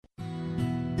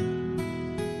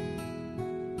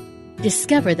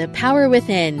Discover the power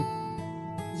within.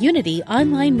 Unity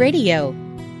Online Radio.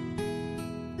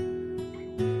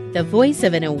 The voice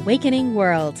of an awakening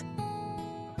world.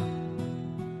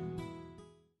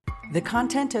 The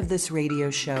content of this radio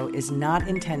show is not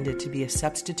intended to be a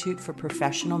substitute for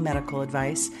professional medical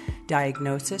advice,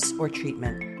 diagnosis, or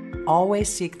treatment.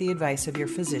 Always seek the advice of your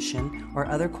physician or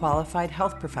other qualified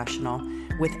health professional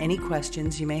with any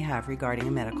questions you may have regarding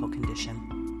a medical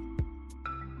condition.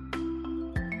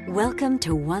 Welcome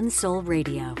to One Soul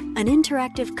Radio, an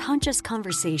interactive conscious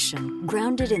conversation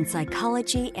grounded in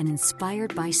psychology and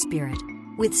inspired by spirit,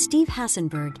 with Steve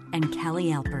Hassenberg and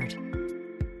Callie Alpert.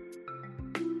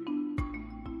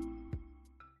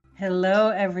 Hello,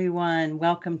 everyone.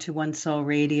 Welcome to One Soul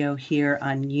Radio here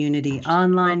on Unity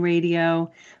Online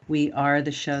Radio. We are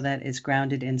the show that is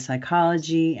grounded in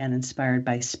psychology and inspired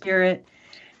by spirit,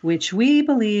 which we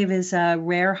believe is a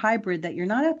rare hybrid that you're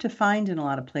not apt to find in a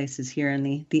lot of places here in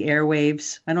the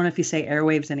airwaves. I don't know if you say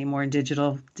airwaves anymore in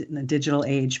the digital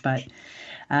age, but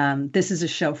this is a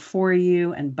show for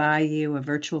you and by you, a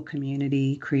virtual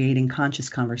community creating conscious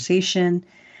conversation.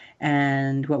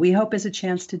 And what we hope is a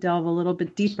chance to delve a little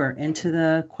bit deeper into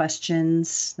the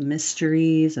questions, the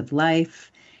mysteries of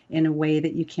life in a way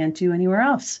that you can't do anywhere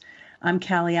else. I'm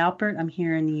Callie Alpert. I'm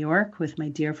here in New York with my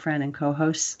dear friend and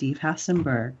co-host, Steve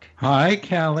Hassenberg. Hi,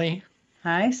 Callie.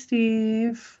 Hi,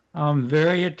 Steve. I'm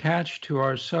very attached to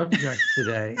our subject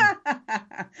today.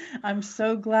 I'm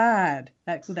so glad.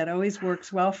 That always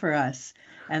works well for us.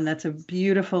 And that's a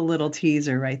beautiful little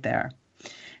teaser right there.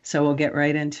 So we'll get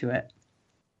right into it.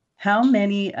 How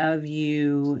many of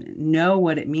you know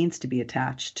what it means to be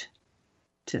attached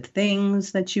to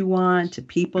things that you want, to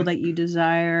people that you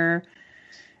desire?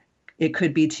 It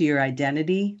could be to your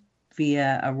identity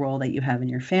via a role that you have in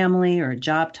your family or a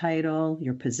job title,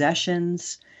 your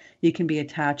possessions. You can be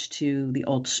attached to the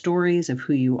old stories of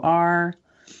who you are.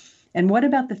 And what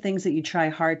about the things that you try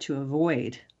hard to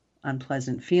avoid?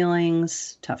 Unpleasant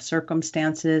feelings, tough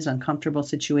circumstances, uncomfortable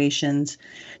situations.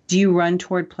 Do you run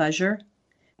toward pleasure?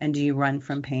 And do you run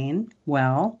from pain?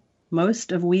 Well,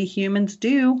 most of we humans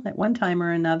do at one time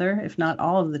or another, if not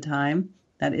all of the time.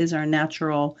 That is our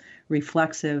natural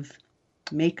reflexive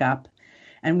makeup.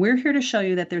 And we're here to show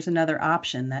you that there's another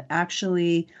option, that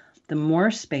actually the more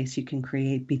space you can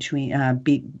create between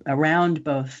around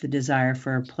both the desire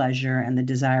for pleasure and the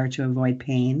desire to avoid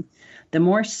pain, the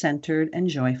more centered and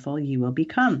joyful you will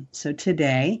become. So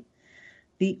today,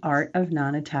 the art of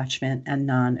non-attachment and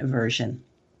non-aversion.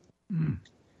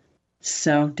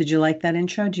 So did you like that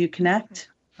intro? Do you connect?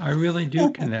 I really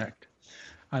do connect.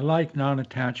 I like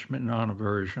non-attachment,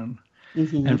 non-aversion.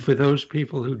 Mm-hmm. And for those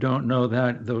people who don't know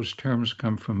that, those terms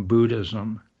come from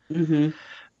Buddhism. Mm-hmm.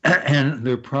 And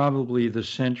they're probably the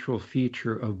central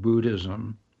feature of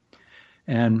Buddhism.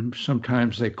 And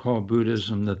sometimes they call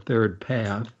Buddhism the third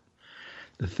path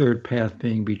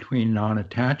being between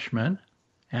non-attachment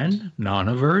and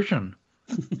non-aversion.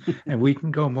 And we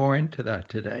can go more into that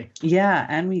today. Yeah,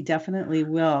 and we definitely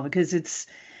will, because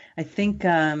I think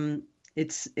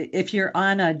if you're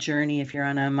on a journey, if you're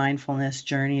on a mindfulness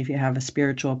journey, if you have a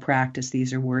spiritual practice,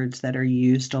 these are words that are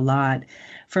used a lot.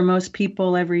 For most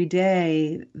people every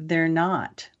day, they're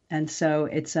not. And so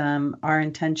it's our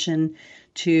intention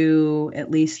to at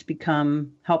least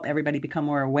help everybody become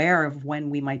more aware of when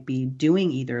we might be doing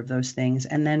either of those things,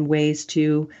 and then ways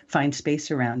to find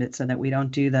space around it so that we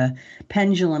don't do the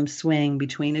pendulum swing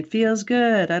between it feels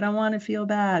good, I don't want to feel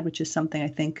bad, which is something I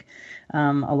think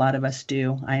a lot of us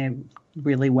do.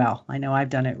 Really well. I know I've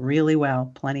done it really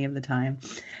well plenty of the time.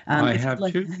 I have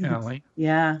too, Callie.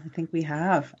 Yeah, I think we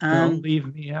have. Don't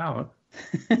leave me out.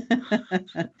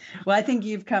 Well, I think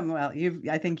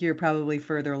I think you're probably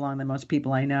further along than most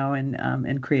people I know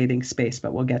in creating space,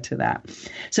 but we'll get to that.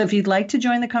 So if you'd like to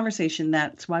join the conversation,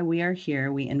 that's why we are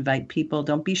here. We invite people.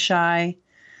 Don't be shy.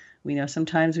 We know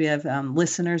sometimes we have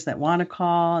listeners that want to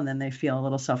call, and then they feel a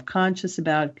little self-conscious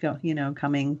about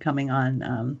coming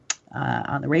on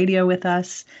the radio with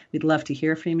us. We'd love to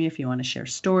hear from you if you want to share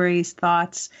stories,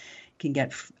 thoughts. You can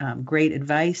get great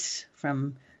advice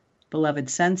from beloved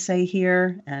sensei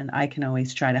here, and I can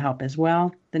always try to help as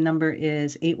well. The number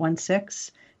is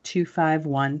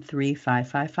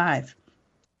 816-251-3555.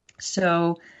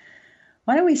 So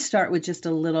why don't we start with just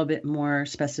a little bit more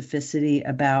specificity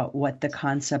about what the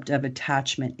concept of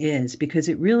attachment is, because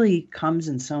it really comes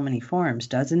in so many forms,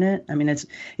 doesn't it? I mean,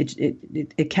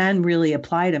 it can really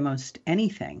apply to most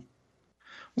anything.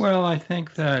 Well, I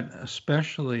think that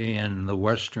especially in the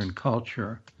Western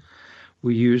culture,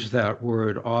 we use that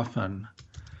word often.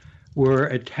 We're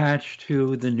attached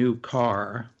to the new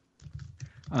car.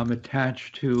 I'm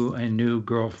attached to a new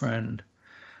girlfriend.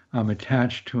 I'm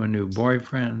attached to a new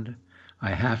boyfriend.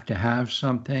 I have to have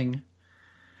something.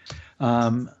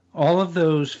 All of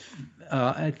those,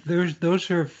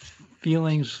 those are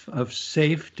feelings of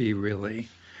safety, really.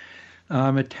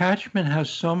 Attachment has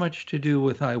so much to do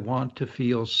with I want to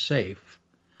feel safe.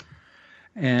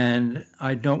 And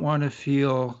I don't want to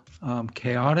feel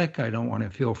chaotic. I don't want to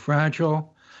feel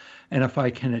fragile. And if I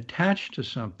can attach to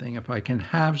something, if I can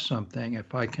have something,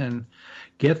 if I can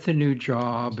get the new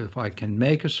job, if I can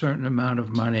make a certain amount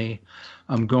of money,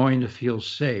 I'm going to feel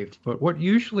safe. But what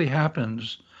usually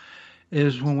happens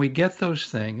is when we get those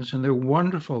things, and they're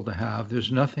wonderful to have,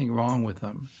 there's nothing wrong with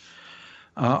them,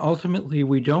 ultimately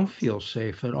we don't feel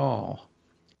safe at all.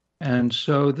 And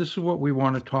so this is what we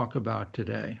want to talk about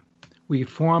today. We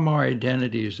form our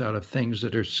identities out of things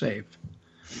that are safe.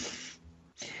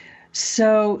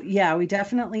 So, yeah, we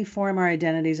definitely form our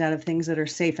identities out of things that are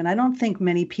safe. And I don't think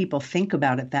many people think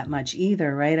about it that much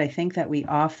either, right? I think that we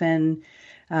often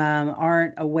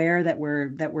aren't aware that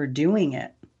we're doing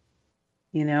it.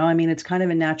 You know, I mean, it's kind of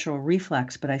a natural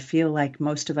reflex, but I feel like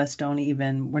most of us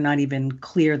we're not even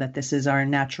clear that this is our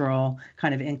natural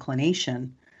kind of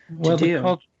inclination to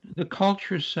do. The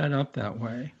culture's set up that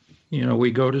way. You know,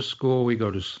 we go to school, we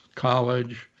go to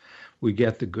college, we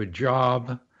get the good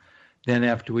job. Then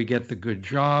after we get the good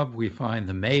job, we find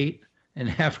the mate. And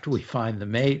after we find the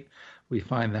mate, we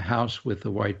find the house with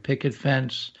the white picket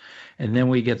fence. And then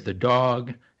we get the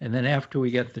dog. And then after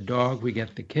we get the dog, we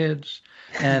get the kids.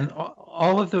 And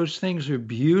all of those things are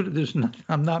beautiful.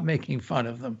 I'm not making fun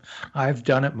of them. I've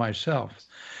done it myself.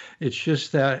 It's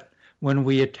just that when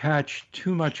we attach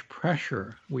too much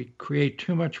pressure, we create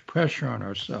too much pressure on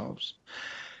ourselves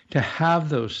to have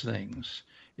those things.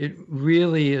 It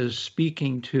really is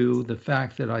speaking to the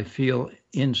fact that I feel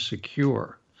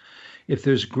insecure. If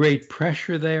there's great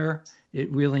pressure there, it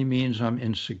really means I'm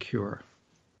insecure.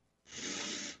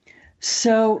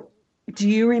 So do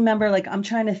you remember, like, I'm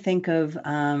trying to think of,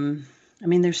 I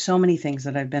mean, there's so many things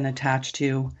that I've been attached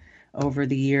to over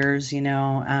the years, you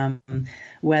know,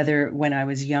 whether when I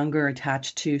was younger,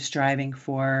 attached to striving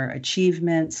for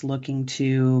achievements, looking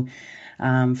to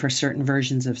for certain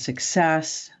versions of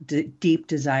success, deep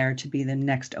desire to be the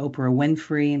next Oprah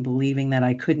Winfrey, and believing that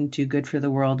I couldn't do good for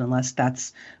the world unless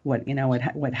that's what, you know,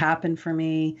 what happened for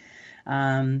me.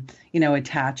 You know,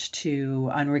 attached to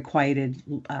unrequited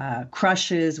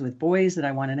crushes with boys that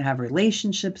I wanted to have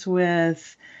relationships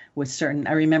with certain,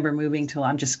 I remember moving to,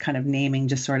 I'm just kind of naming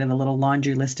just sort of a little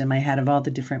laundry list in my head of all the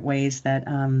different ways that,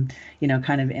 you know,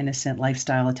 kind of innocent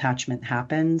lifestyle attachment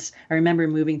happens. I remember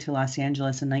moving to Los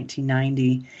Angeles in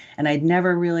 1990, and I've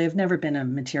never been a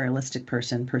materialistic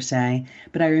person per se,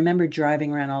 but I remember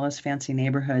driving around all those fancy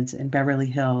neighborhoods in Beverly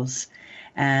Hills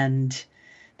and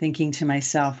thinking to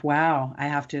myself, wow, I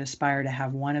have to aspire to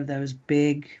have one of those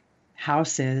big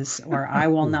houses or I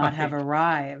will not have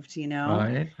arrived, you know?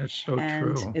 Right. That's so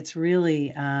and true. It's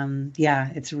really,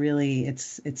 it's really,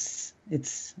 it's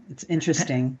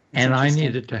interesting. And I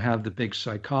needed to have the big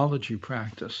psychology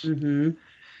practice. Mm-hmm.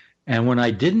 And when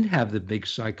I didn't have the big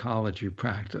psychology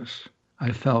practice, I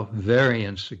felt very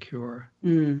insecure.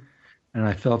 Mm. And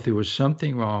I felt there was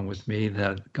something wrong with me,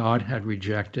 that God had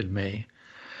rejected me.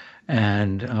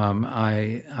 And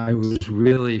I was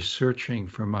really searching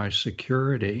for my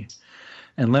security.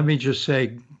 And let me just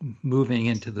say, moving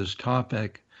into this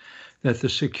topic, that the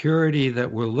security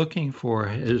that we're looking for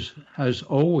has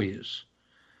always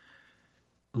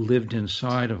lived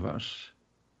inside of us.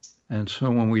 And so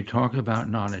when we talk about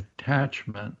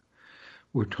non-attachment,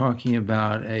 we're talking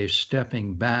about a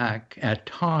stepping back at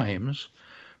times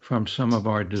from some of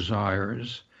our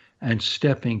desires and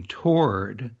stepping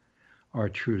toward our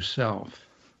true self.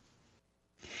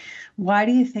 Why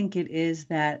do you think it is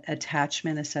that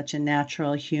attachment is such a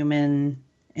natural human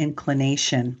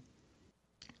inclination?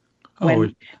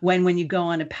 When you go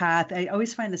on a path, I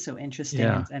always find this so interesting.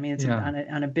 Yeah, I mean, it's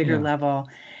on a bigger level,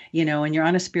 you know, when you're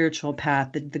on a spiritual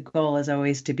path, the goal is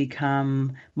always to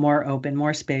become more open,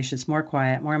 more spacious, more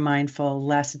quiet, more mindful,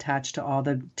 less attached to all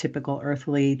the typical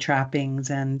earthly trappings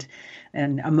and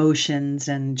emotions,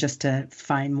 and just to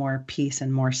find more peace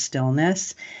and more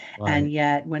stillness. Right. And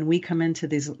yet when we come into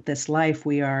this life,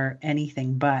 we are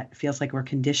anything but. It feels like we're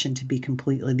conditioned to be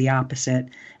completely the opposite.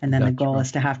 And then the goal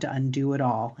is to have to undo it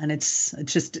all. And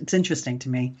it's interesting to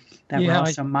me that we're all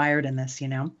so mired in this, you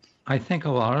know? I think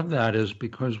a lot of that is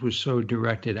because we're so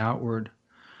directed outward.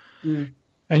 Mm.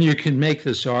 And you can make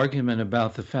this argument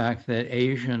about the fact that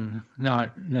Asian,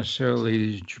 not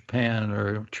necessarily Japan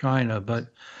or China, but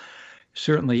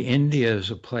certainly India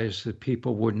is a place that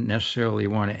people wouldn't necessarily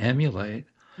want to emulate.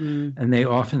 Mm. And they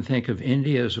often think of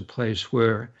India as a place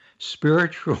where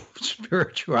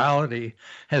spirituality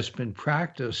has been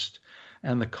practiced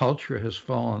and the culture has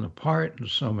fallen apart in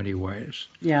so many ways.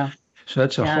 Yeah. So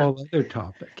that's a whole other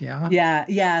topic. Yeah.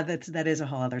 Yeah. That is a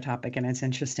whole other topic. And it's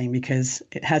interesting because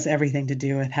it has everything to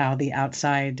do with how the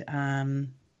outside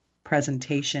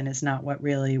presentation is not what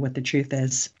the truth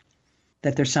is,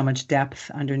 that there's so much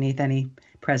depth underneath any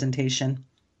presentation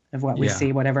of what we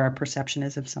see, whatever our perception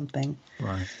is of something.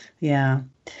 Right. Yeah.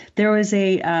 There was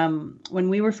when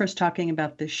we were first talking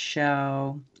about this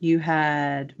show, you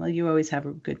always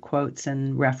have good quotes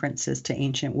and references to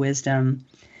ancient wisdom.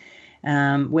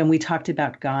 When we talked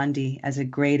about Gandhi as a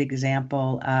great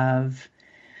example of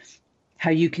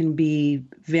how you can be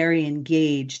very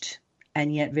engaged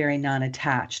and yet very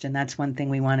non-attached. And that's one thing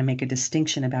we want to make a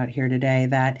distinction about here today,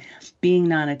 that being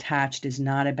non-attached is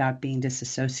not about being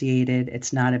disassociated.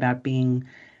 It's not about being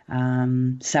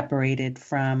separated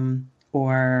from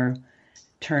or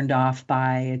turned off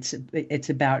by. It's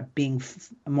about being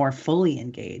more fully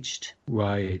engaged.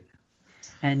 Right.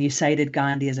 And you cited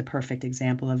Gandhi as a perfect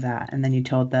example of that. And then you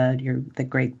told the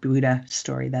great Buddha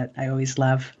story that I always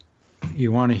love.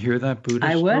 You want to hear that Buddha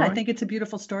story? I would. I think it's a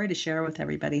beautiful story to share with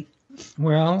everybody.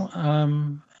 Well,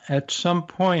 at some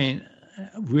point,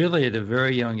 really at a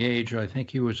very young age, I think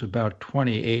he was about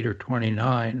 28 or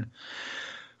 29,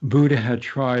 Buddha had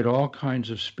tried all kinds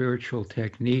of spiritual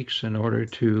techniques in order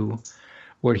to,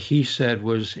 what he said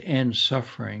was end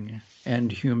suffering,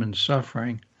 end human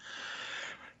suffering.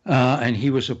 And he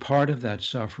was a part of that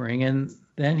suffering. And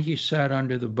then he sat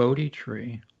under the Bodhi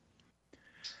tree.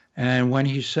 And when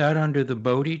he sat under the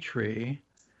Bodhi tree,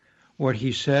 what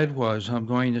he said was, I'm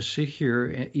going to sit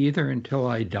here either until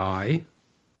I die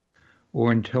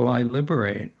or until I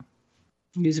liberate.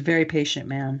 He was a very patient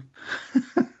man.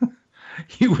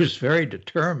 He was very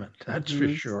determined, that's for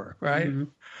sure, right? Mm-hmm.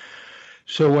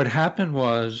 So what happened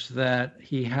was that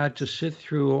he had to sit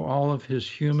through all of his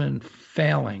human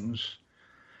failings,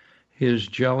 his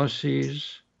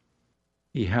jealousies.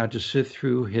 He had to sit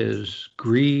through his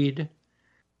greed.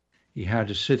 He had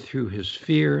to sit through his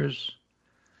fears.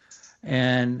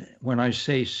 And when I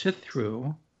say sit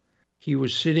through, he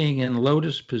was sitting in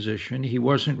lotus position. He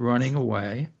wasn't running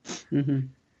away. Mm-hmm.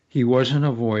 He wasn't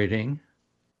avoiding.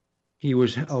 He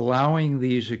was allowing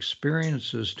these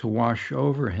experiences to wash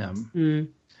over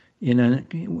him in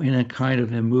a kind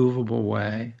of immovable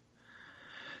way.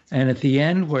 And at the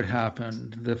end, what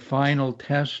happened, the final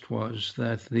test was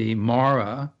that the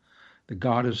Mara, the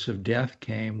goddess of death,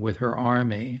 came with her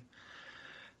army.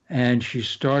 And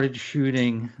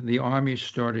the army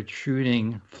started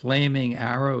shooting flaming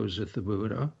arrows at the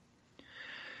Buddha.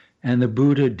 And the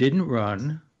Buddha didn't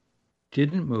run,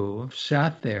 didn't move,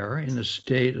 sat there in a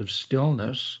state of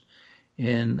stillness,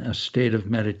 in a state of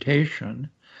meditation.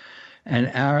 And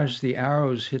as the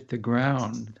arrows hit the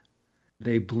ground,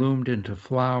 they bloomed into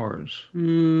flowers.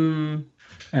 And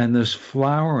this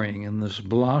flowering and this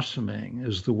blossoming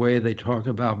is the way they talk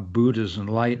about Buddha's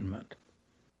enlightenment.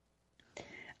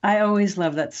 I always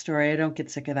love that story. I don't get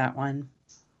sick of that one.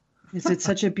 It's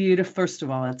such a beautiful, first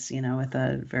of all, it's, with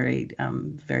a very,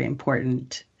 very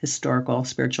important historical,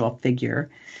 spiritual figure.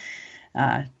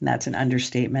 That's an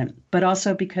understatement. But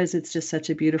also because it's just such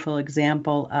a beautiful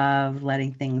example of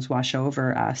letting things wash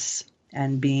over us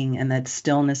and that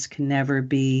stillness can never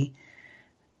be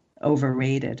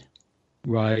overrated.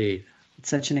 Right. It's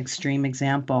such an extreme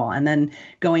example. And then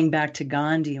going back to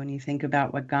Gandhi, when you think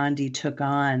about what Gandhi took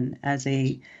on as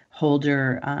a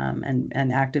holder and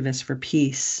activist for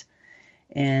peace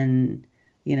in,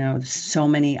 so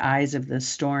many eyes of the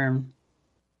storm,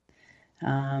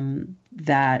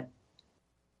 that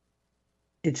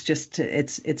it's just,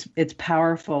 it's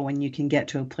powerful when you can get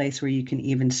to a place where you can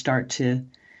even start to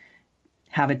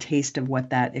have a taste of what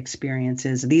that experience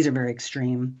is. These are very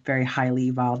extreme, very highly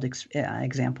evolved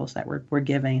examples that we're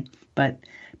giving, but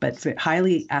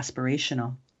highly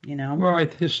aspirational,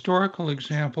 Right. Historical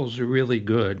examples are really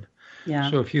good. Yeah.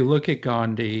 So if you look at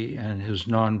Gandhi and his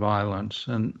nonviolence,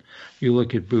 and you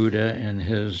look at Buddha and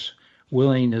his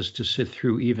willingness to sit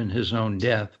through even his own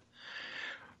death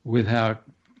without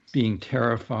being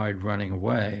terrified running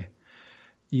away,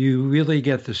 you really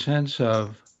get the sense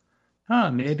of,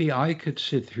 maybe I could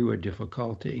sit through a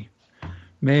difficulty.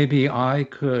 Maybe I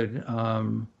could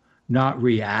not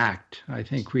react. I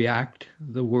think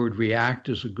the word react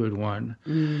is a good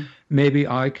one. Maybe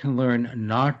I can learn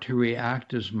not to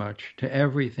react as much to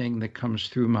everything that comes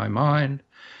through my mind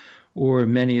or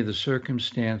many of the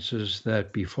circumstances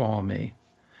that befall me.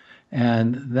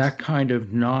 And that kind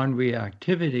of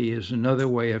non-reactivity is another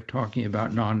way of talking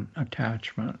about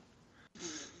non-attachment.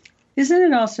 Isn't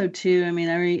it also too? I mean,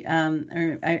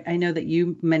 I know that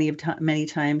you many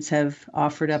times have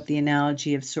offered up the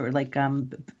analogy of sort of like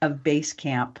of base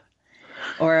camp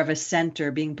or of a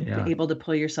center, being Yeah. able to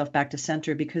pull yourself back to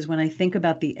center. Because when I think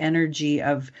about the energy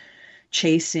of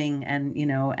chasing and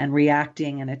and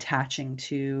reacting and attaching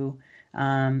to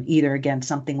either again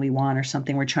something we want or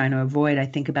something we're trying to avoid, I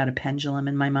think about a pendulum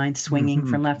in my mind swinging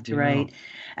from left to right,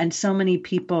 and so many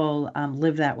people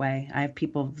live that way. I have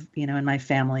people in my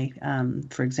family,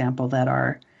 for example, that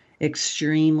are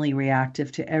extremely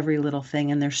reactive to every little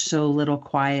thing, and there's so little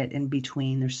quiet in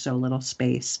between. There's so little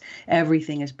space.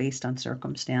 Everything is based on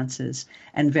circumstances,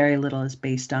 and very little is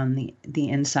based on the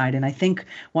inside. And I think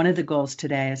one of the goals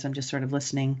today, as I'm just sort of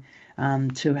listening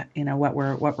to what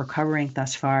we're covering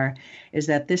thus far, is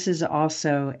that this is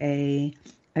also a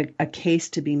case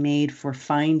to be made for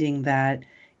finding that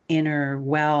inner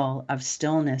well of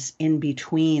stillness in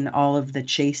between all of the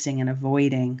chasing and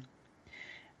avoiding,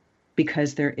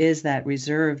 because there is that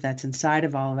reserve that's inside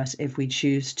of all of us if we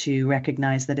choose to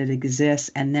recognize that it exists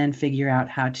and then figure out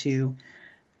how to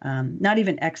not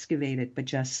even excavate it, but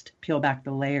just peel back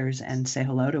the layers and say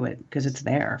hello to it, because it's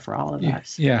there for all of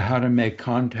us. Yeah, how to make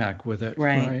contact with it.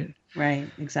 Right,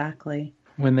 exactly.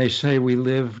 When they say we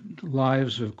live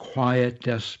lives of quiet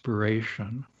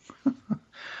desperation,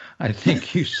 I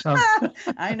think you sum.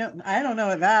 I don't know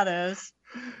what that is.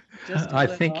 I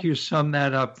think you sum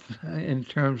that up in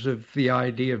terms of the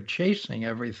idea of chasing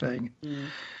everything,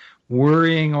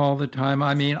 worrying all the time.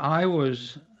 I mean, I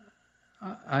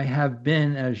have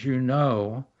been, as you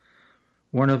know,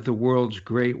 one of the world's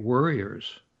great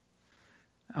worriers.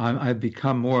 I've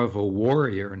become more of a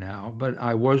warrior now, but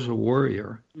I was a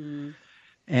worrier.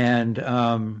 And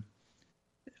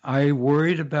I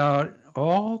worried about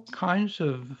all kinds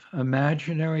of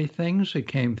imaginary things that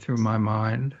came through my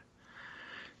mind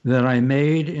that I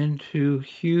made into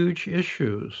huge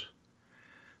issues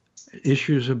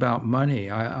about money.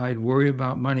 I'd worry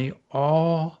about money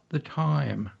all the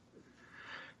time.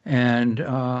 And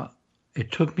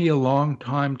it took me a long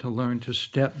time to learn to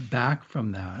step back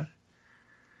from that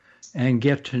and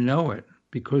get to know it,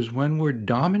 because when we're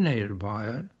dominated by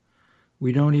it,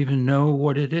 we don't even know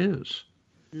what it is.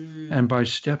 And by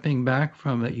stepping back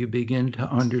from it, you begin to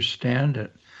understand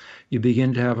it. You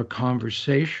begin to have a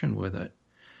conversation with it.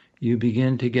 You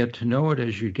begin to get to know it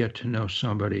as you get to know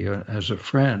somebody as a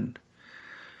friend.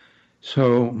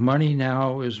 So money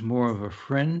now is more of a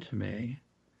friend to me,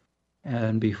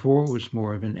 and before it was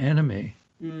more of an enemy.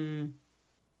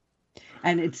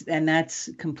 And that's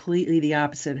completely the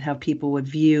opposite of how people would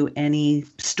view any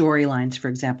storylines, for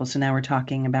example. So now we're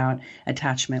talking about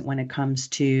attachment when it comes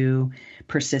to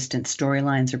persistent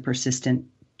storylines or persistent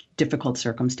difficult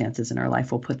circumstances in our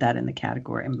life. We'll put that in the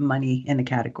category, money in the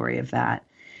category of that.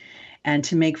 And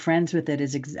to make friends with it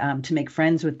is to make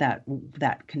friends with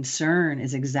that concern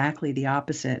is exactly the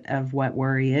opposite of what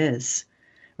worry is,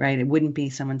 right? It wouldn't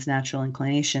be someone's natural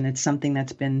inclination. It's something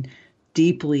that's been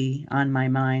deeply on my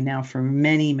mind now for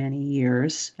many, many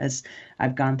years, as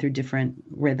I've gone through different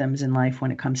rhythms in life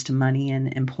when it comes to money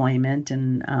and employment,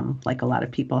 and like a lot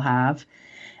of people have.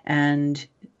 And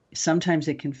sometimes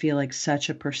it can feel like such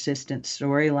a persistent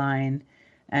storyline.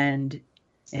 And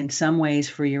in some ways,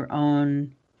 for your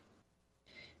own,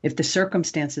 if the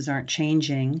circumstances aren't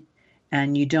changing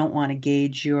and you don't want to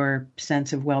gauge your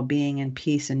sense of well-being and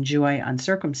peace and joy on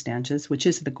circumstances, which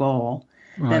is the goal,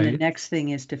 then the next thing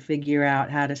is to figure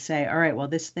out how to say, all right, well,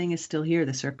 this thing is still here.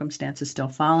 The circumstance is still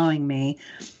following me.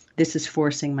 This is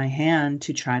forcing my hand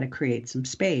to try to create some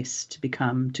space,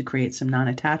 to create some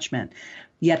non-attachment.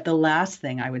 Yet the last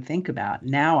thing I would think about,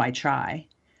 now I try,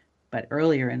 but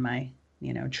earlier in my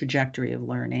trajectory of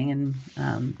learning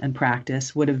and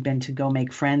practice would have been to go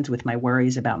make friends with my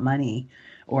worries about money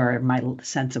or my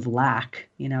sense of lack.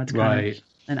 It's kind of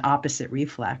an opposite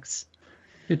reflex.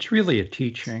 It's really a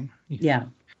teaching. Yeah.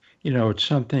 It's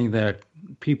something that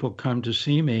people come to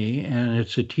see me, and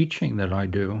it's a teaching that I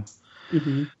do.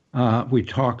 We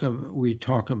talk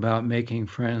about making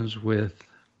friends with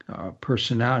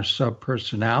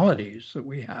sub-personalities that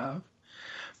we have,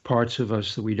 parts of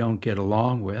us that we don't get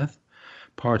along with,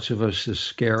 parts of us that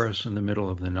scare us in the middle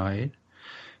of the night.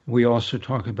 We also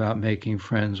talk about making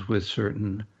friends with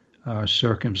certain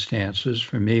circumstances.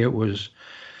 For me, it was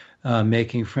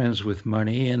making friends with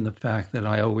money and the fact that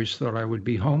I always thought I would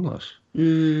be homeless.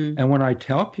 And when I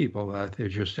tell people that, they're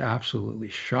just absolutely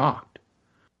shocked.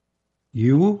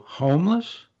 You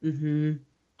homeless?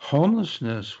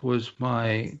 Homelessness was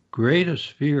my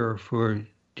greatest fear for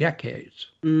decades.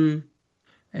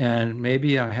 And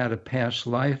maybe I had a past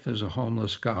life as a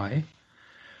homeless guy,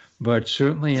 but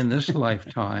certainly in this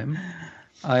lifetime,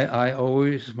 I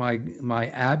always, my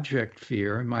abject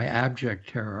fear, my abject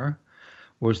terror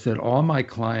was that all my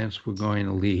clients were going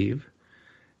to leave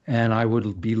and I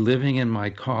would be living in my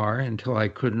car until I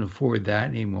couldn't afford that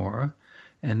anymore.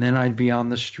 And then I'd be on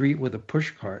the street with a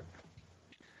push cart.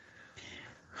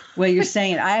 Well, you're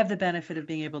saying it. I have the benefit of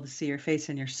being able to see your face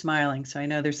and you're smiling. So I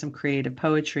know there's some creative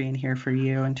poetry in here for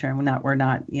you in terms we're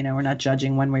not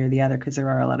judging one way or the other, because there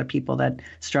are a lot of people that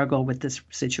struggle with this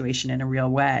situation in a real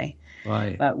way.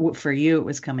 Right. But for you, it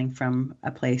was coming from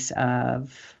a place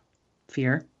of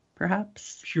fear,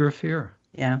 perhaps. Pure fear.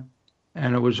 Yeah.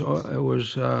 And it was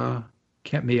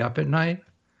kept me up at night.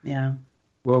 Yeah.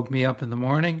 Woke me up in the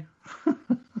morning.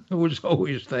 It was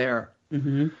always there.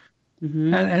 Mm-hmm.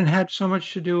 Mm-hmm. And had so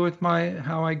much to do with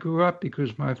how I grew up,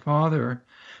 because my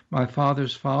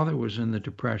father's father was in the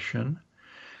Depression,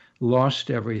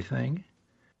 lost everything.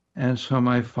 And so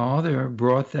my father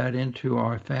brought that into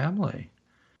our family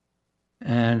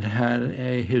and had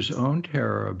his own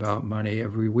terror about money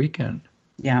every weekend.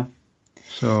 Yeah.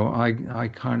 So I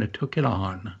kind of took it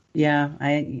on. Yeah,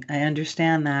 I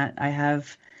understand that.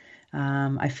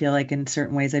 I feel like in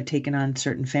certain ways I've taken on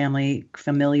certain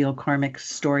familial karmic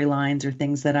storylines or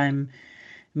things that I'm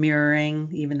mirroring,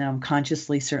 even though I'm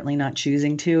consciously certainly not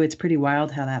choosing to. It's pretty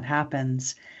wild how that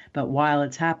happens. But while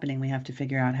it's happening, we have to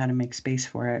figure out how to make space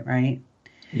for it, right?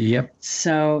 Yep.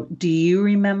 So do you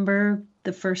remember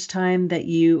the first time that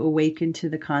you awakened to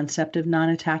the concept of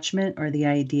non-attachment, or the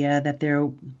idea that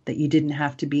you didn't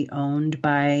have to be owned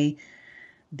by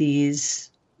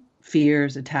these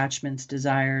fears, attachments,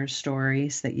 desires,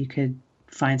 stories, that you could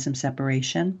find some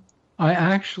separation? I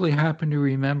actually happen to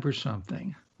remember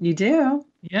something. You do?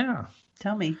 Yeah.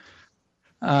 Tell me.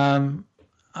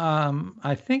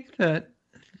 I think that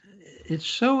it's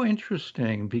so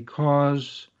interesting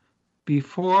because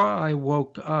before I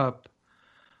woke up,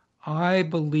 I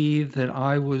believed that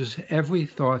I was every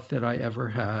thought that I ever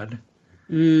had.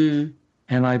 Mm.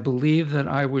 And I believed that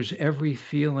I was every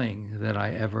feeling that I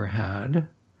ever had.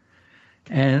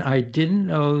 And I didn't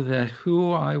know that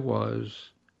who I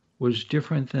was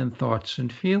different than thoughts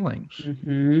and feelings.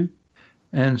 Mm-hmm.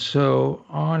 And so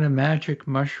on a magic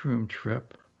mushroom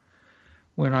trip,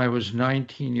 when I was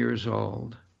 19 years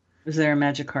old. Was there a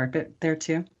magic carpet there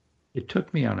too? It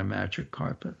took me on a magic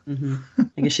carpet. Mm-hmm.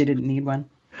 I guess you didn't need one.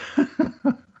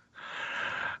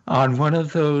 On one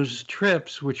of those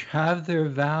trips, which have their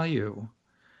value,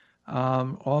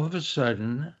 all of a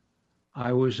sudden,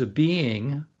 I was a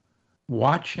being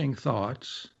watching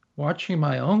thoughts, watching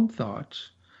my own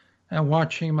thoughts, and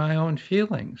watching my own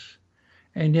feelings.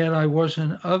 And yet I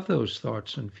wasn't of those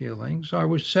thoughts and feelings. I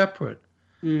was separate.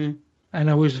 Mm. And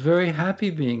I was very happy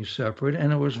being separate.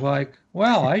 And it was like,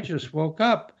 well, I just woke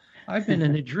up. I've been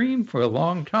in a dream for a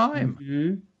long time.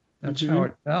 Mm-hmm. That's how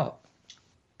it felt.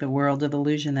 The world of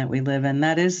illusion that we live in.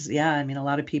 That is, yeah, I mean, a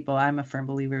lot of people, I'm a firm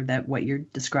believer that what you're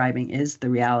describing is the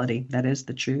reality. That is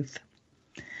the truth.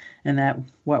 And that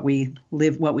what we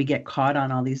get caught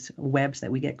on, all these webs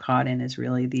that we get caught in, is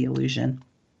really the illusion.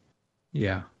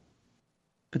 Yeah.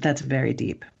 But that's very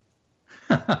deep.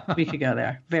 We could go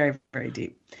there. Very, very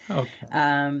deep.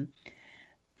 Okay.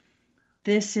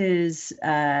 This is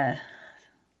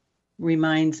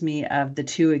reminds me of the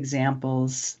two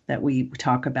examples that we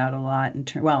talk about a lot.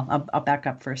 I'll back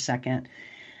up for a second.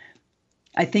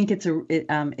 I think it's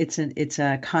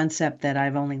a concept that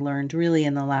I've only learned really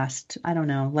in the last,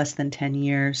 less than 10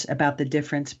 years, about the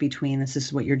difference between, this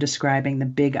is what you're describing, the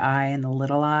big I and the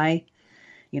little I,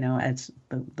 as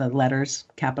the letters,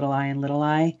 capital I and little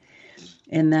I,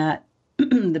 in that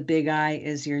the big I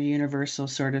is your universal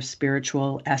sort of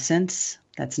spiritual essence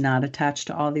that's not attached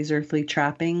to all these earthly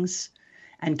trappings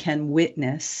and can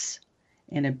witness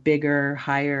in a bigger,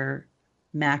 higher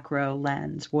macro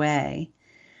lens way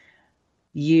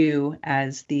you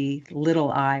as the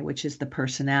little I, which is the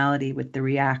personality with the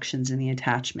reactions and the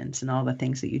attachments and all the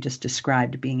things that you just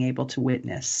described, being able to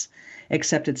witness,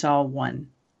 except it's all one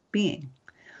being.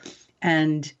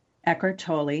 And Eckhart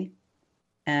Tolle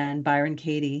and Byron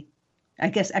Katie, I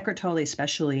guess Eckhart Tolle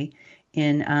especially,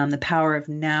 in The Power of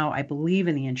Now, I believe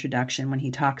in the introduction, when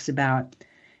he talks about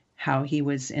how he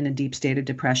was in a deep state of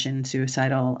depression,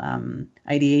 suicidal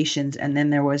ideations, and then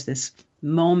there was this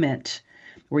moment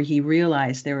where he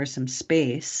realized there was some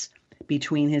space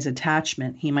between his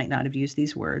attachment. He might not have used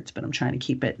these words, but I'm trying to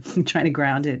keep it, I'm trying to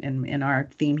ground it in our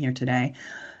theme here today,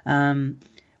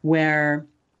 where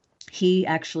he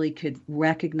actually could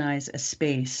recognize a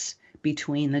space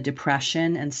between the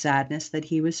depression and sadness that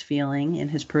he was feeling in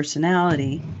his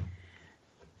personality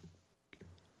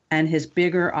and his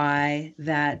bigger I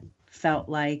that felt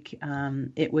like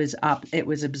it was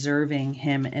observing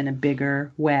him in a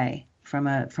bigger way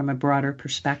from a broader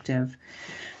perspective.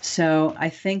 So I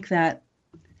think that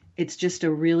it's just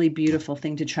a really beautiful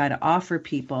thing to try to offer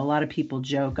people. A lot of people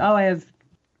joke, oh, I have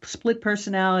split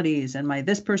personalities and my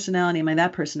this personality and my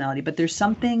that personality, but there's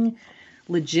something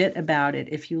legit about it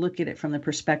if you look at it from the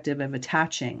perspective of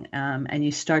attaching, and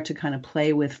you start to kind of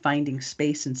play with finding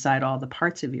space inside all the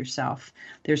parts of yourself.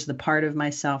 There's the part of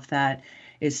myself that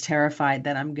is terrified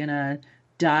that I'm going to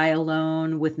die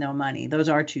alone with no money. Those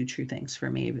are two true things for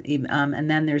me.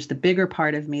 And then there's the bigger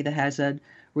part of me that has a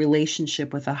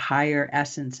relationship with a higher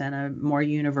essence and a more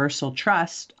universal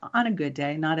trust on a good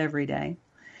day, not every day,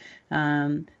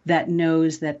 that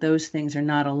knows that those things are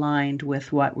not aligned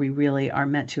with what we really are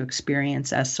meant to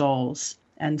experience as souls.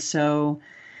 And so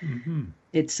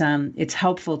it's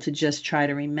helpful to just try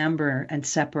to remember and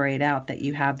separate out that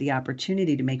you have the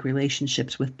opportunity to make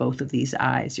relationships with both of these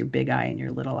eyes, your big eye and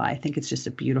your little eye. I think it's just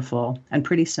a beautiful and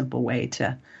pretty simple way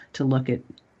to look at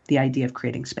the idea of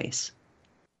creating space.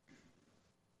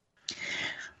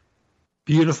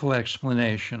 Beautiful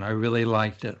explanation. I really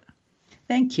liked it.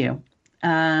 Thank you.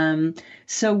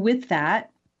 So with that,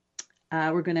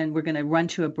 we're gonna run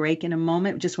to a break in a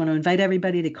moment. Just want to invite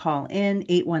everybody to call in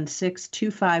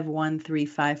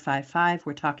 816-251-3555.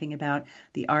 We're talking about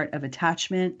the art of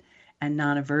attachment and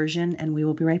non-aversion, and we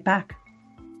will be right back.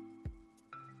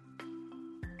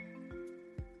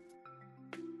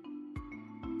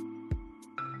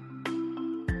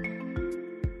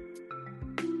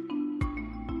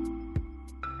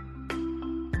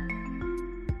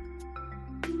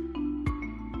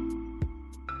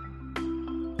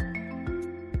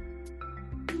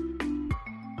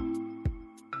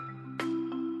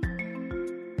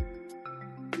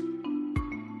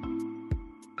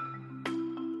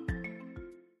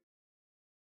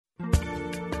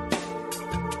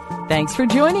 Thanks for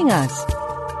joining us.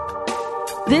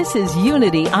 This is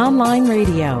Unity Online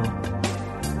Radio,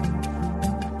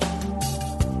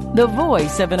 the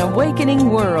voice of an awakening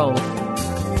world.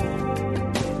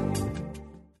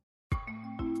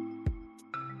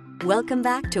 Welcome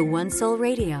back to One Soul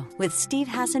Radio with Steve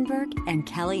Hassenberg and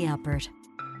Kelly Alpert.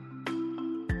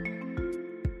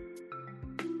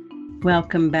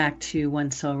 Welcome back to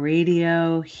One Soul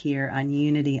Radio here on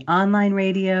Unity Online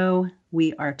Radio.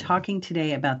 We are talking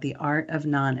today about the art of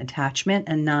non-attachment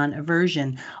and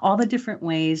non-aversion, all the different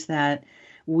ways that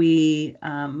we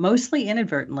mostly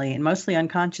inadvertently and mostly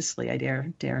unconsciously, I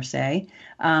dare say,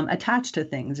 attach to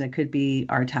things. It could be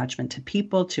our attachment to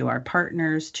people, to our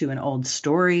partners, to an old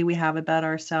story we have about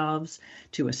ourselves,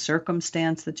 to a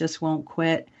circumstance that just won't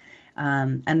quit,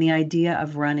 and the idea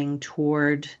of running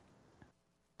toward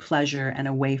pleasure and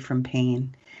away from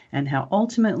pain, and how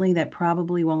ultimately that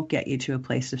probably won't get you to a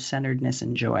place of centeredness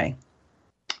and joy.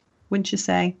 Wouldn't you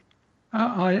say?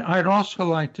 I'd also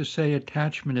like to say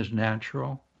attachment is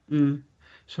natural.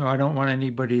 So I don't want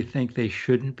anybody to think they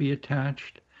shouldn't be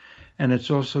attached. And it's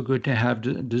also good to have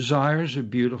desires are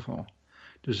beautiful.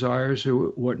 Desires are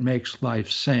what makes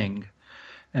life sing.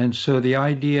 And so the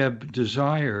idea of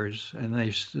desires, and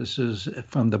this is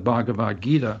from the Bhagavad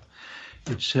Gita,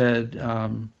 it said,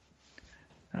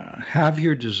 have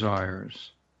your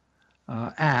desires,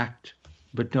 act,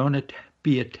 but don't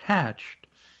be attached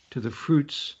to the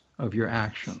fruits of your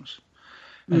actions.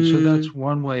 And so that's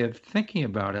one way of thinking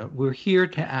about it. We're here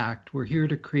to act. We're here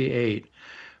to create.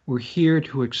 We're here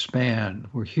to expand.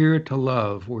 We're here to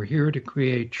love. We're here to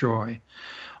create joy.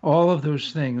 All of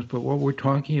those things. But what we're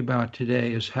talking about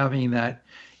today is having that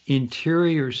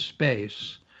interior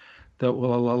space that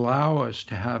will allow us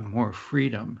to have more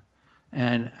freedom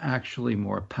and actually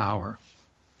more power.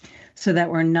 So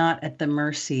that we're not at the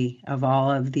mercy of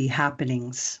all of the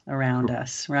happenings around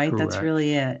us, right? Correct. That's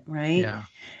really it, right?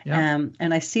 Yeah.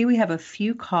 And I see we have a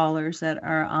few callers that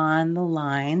are on the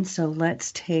line. So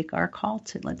let's take our call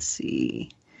let's see.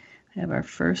 We have our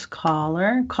first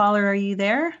caller. Caller, are you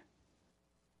there?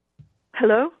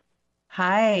 Hello?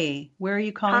 Hi. Where are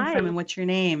you calling from and what's your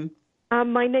name?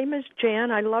 My name is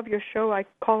Jan. I love your show. I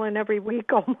call in every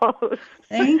week almost.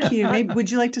 Thank you. Maybe,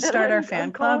 would you like to start our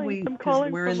fan club?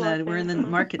 We're in the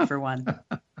market for one.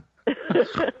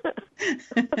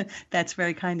 That's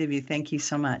very kind of you. Thank you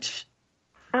so much.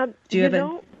 Do you have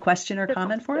a question or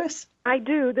comment for us? I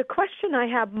do. The question I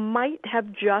have might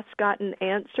have just gotten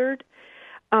answered,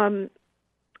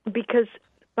 because,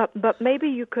 but maybe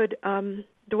you could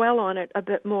dwell on it a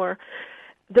bit more.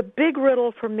 The big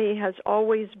riddle for me has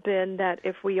always been that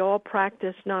if we all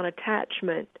practice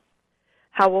non-attachment,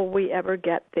 how will we ever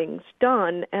get things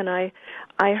done? And I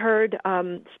heard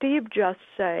Steve just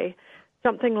say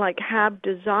something like, have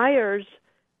desires,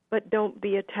 but don't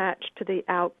be attached to the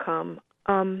outcome.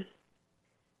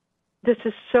 this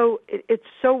is it's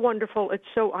so wonderful, it's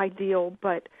so ideal,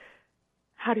 but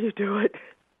how do you do it?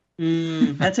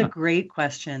 That's a great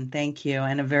question. Thank you.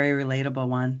 And a very relatable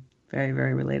one. Very,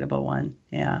 very relatable one.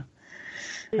 Yeah.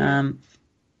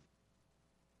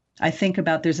 I think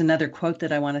about, there's another quote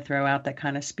that I want to throw out that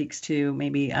kind of speaks to,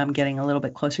 maybe I'm getting a little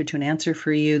bit closer to an answer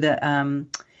for you, that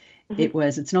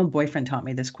it's an old boyfriend taught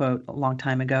me this quote a long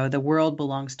time ago. The world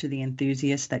belongs to the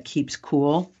enthusiast that keeps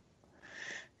cool.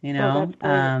 You know,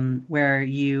 where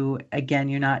you're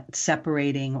not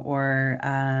separating or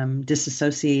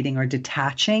disassociating or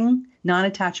detaching.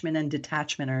 Non-attachment and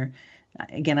detachment are,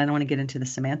 again, I don't want to get into the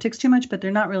semantics too much, but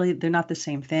they're not the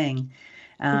same thing.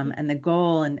 And the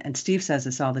goal, and Steve says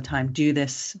this all the time, do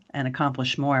this and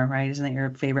accomplish more, right? Isn't that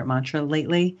your favorite mantra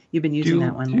lately? You've been using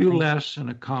that one lately. Do less and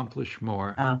accomplish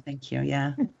more. Oh, thank you.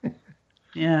 Yeah.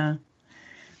 Yeah.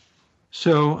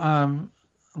 So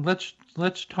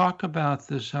let's talk about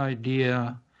this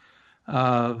idea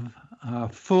of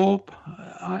full.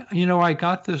 I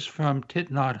got this from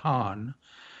Thich Nhat Hanh.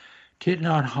 Thich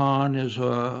Nhat Hanh is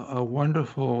a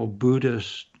wonderful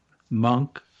Buddhist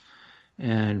monk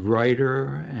and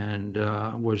writer, and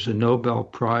was a Nobel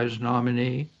Prize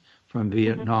nominee from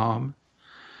Vietnam.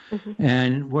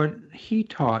 And what he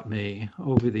taught me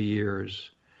over the years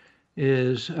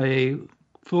is a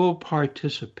full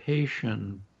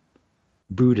participation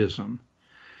Buddhism.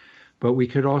 But we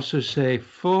could also say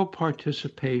full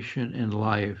participation in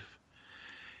life.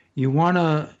 You want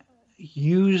to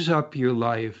use up your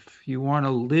life. You want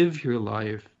to live your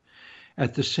life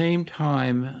at the same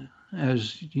time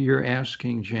as you're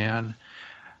asking, Jan,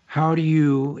 how do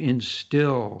you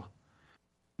instill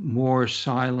more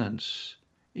silence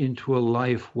into a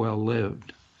life well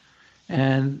lived?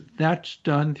 And that's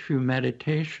done through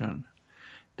meditation.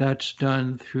 That's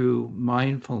done through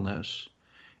mindfulness.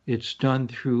 It's done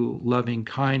through loving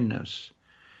kindness.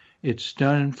 It's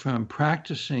done from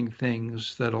practicing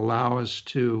things that allow us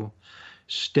to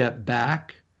step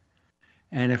back.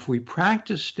 And if we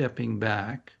practice stepping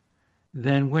back,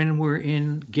 then when we're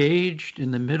engaged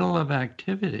in the middle of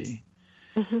activity,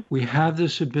 we have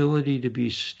this ability to be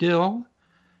still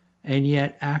and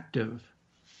yet active.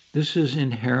 This is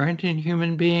inherent in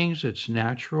human beings. It's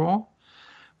natural.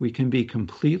 We can be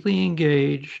completely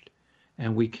engaged,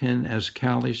 and we can, as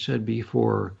Callie said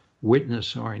before,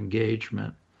 witness our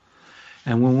engagement.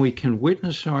 And when we can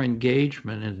witness our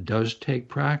engagement, and it does take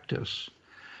practice,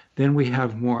 then we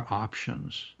have more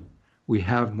options. We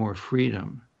have more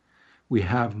freedom. We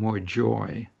have more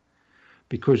joy,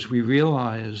 because we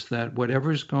realize that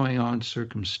whatever's going on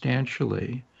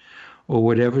circumstantially, or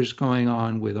whatever's going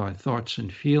on with our thoughts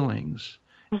and feelings,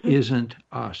 isn't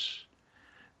us,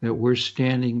 that we're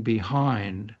standing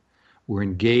behind, we're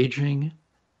engaging,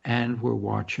 and we're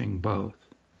watching both.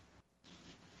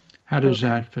 How does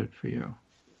that fit for you?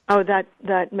 Oh,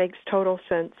 that makes total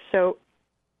sense. So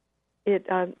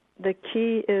the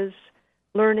key is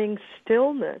learning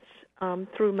stillness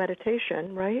through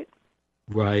meditation, right?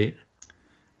 Right.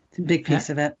 It's a big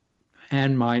piece of it.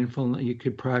 And mindfulness. You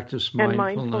could practice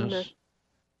mindfulness.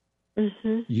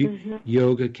 And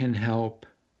Yoga can help.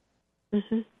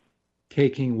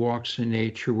 Taking walks in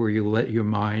nature where you let your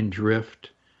mind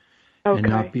drift and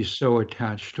not be so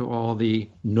attached to all the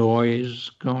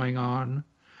noise going on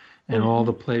and all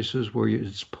the places where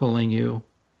it's pulling you.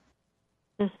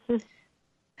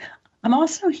 I'm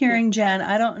also hearing, Jan,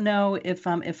 I don't know if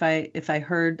I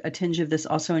heard a tinge of this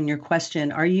also in your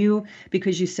question. Are you,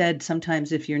 because you said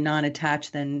sometimes if you're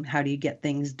non-attached, then how do you get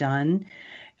things done?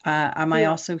 Am I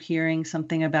also hearing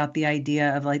something about the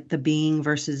idea of like the being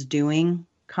versus doing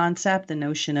concept, the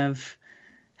notion of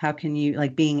how can you,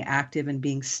 like, being active and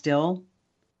being still?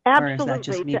 Absolutely. Or is that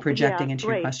just me projecting into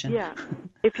your question? Yeah.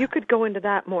 If you could go into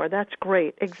that more, that's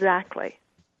great. Exactly.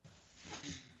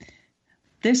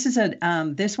 This is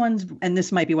this one's, and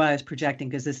this might be why I was projecting,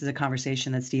 because this is a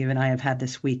conversation that Steve and I have had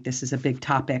this week. This is a big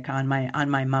topic on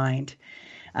my mind.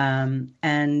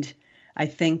 And I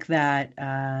think that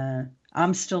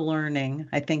I'm still learning.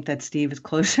 I think that Steve is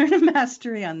closer to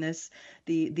mastery on this,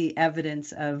 the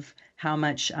evidence of how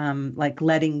much like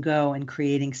letting go and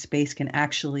creating space can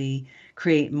actually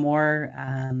create more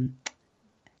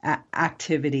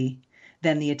activity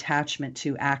than the attachment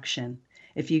to action.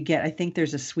 If you get, I think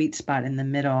there's a sweet spot in the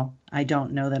middle. I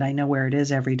don't know that I know where it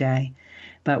is every day,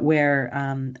 but where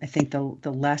I think the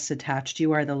less attached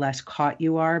you are, the less caught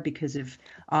you are, because of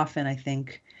often I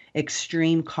think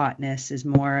extreme caughtness is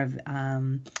more of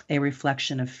a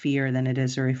reflection of fear than it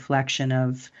is a reflection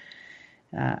of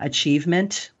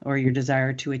achievement or your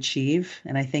desire to achieve.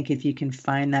 And I think if you can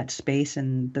find that space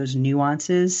and those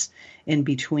nuances in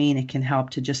between, it can help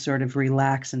to just sort of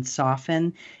relax and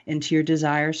soften into your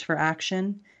desires for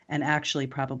action and actually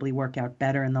probably work out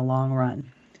better in the long run.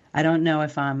 I don't know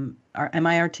if am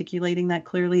I articulating that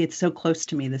clearly? It's so close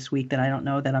to me this week that I don't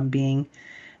know that I'm being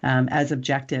as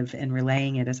objective in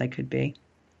relaying it as I could be.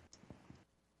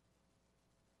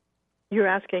 You're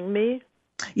asking me?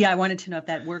 Yeah, I wanted to know if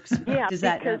that works. Yeah, does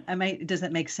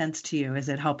that make sense to you? Is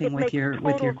it helping with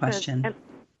your question?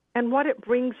 And what it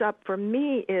brings up for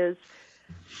me is,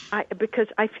 because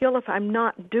I feel if I'm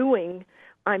not doing,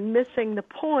 I'm missing the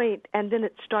point, and then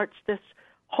it starts this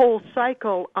whole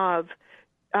cycle of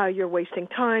you're wasting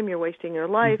time, you're wasting your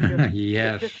life.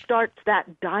 Yes. It just starts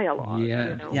that dialogue. Yes.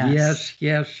 You know?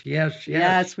 Yes.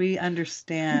 Yes, we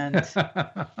understand.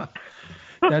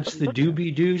 That's the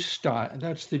doobie-doo style.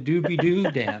 That's the doobie-doo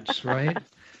dance, right?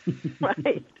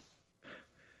 Right.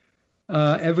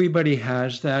 Everybody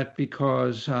has that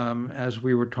because, as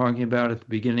we were talking about at the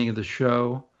beginning of the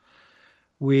show,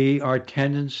 our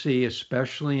tendency,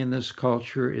 especially in this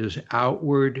culture, is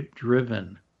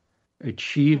outward-driven,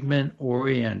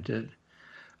 achievement-oriented,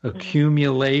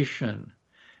 accumulation.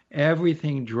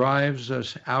 Everything drives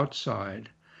us outside.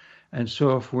 And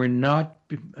so if we're not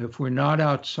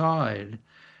outside,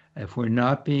 if we're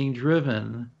not being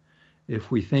driven, if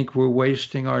we think we're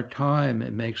wasting our time,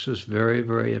 it makes us very,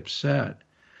 very upset.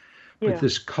 Yeah. But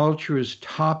this culture is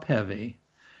top heavy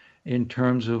in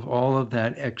terms of all of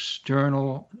that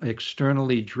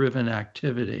externally driven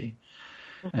activity.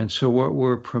 Mm-hmm. And so what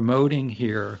we're promoting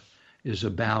here is a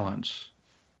balance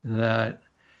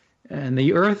and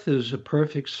the earth is a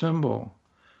perfect symbol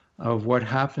of what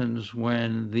happens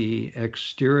when the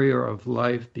exterior of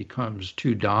life becomes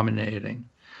too dominating.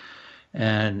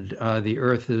 And the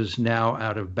earth is now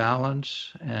out of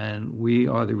balance, and we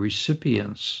are the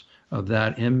recipients of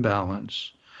that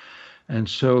imbalance. And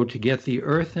so to get the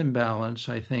earth in balance,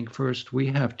 I think first we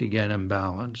have to get in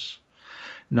balance,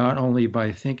 not only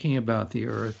by thinking about the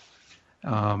earth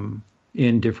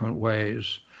in different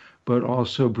ways, but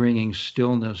also bringing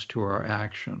stillness to our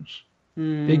actions.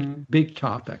 Big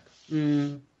topic.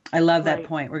 I love that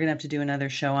point. We're going to have to do another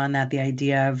show on that, the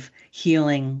idea of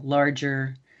healing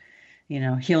larger,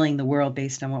 healing the world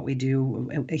based on what we do,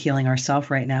 healing ourselves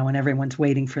right now when everyone's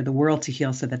waiting for the world to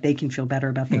heal so that they can feel better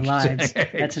about their lives.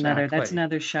 That's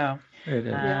another show. It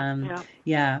is.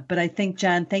 Yeah. But I think,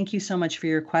 Jan, thank you so much for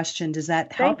your question. Does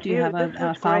that help? Do you have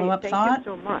a follow-up thought? Thank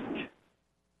you so much.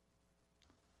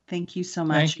 Thank you so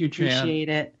much. Thank you, Jan. Appreciate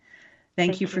it.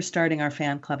 Thank you for starting our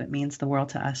fan club. It means the world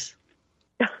to us.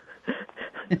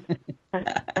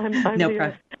 I'm no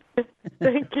here. problem.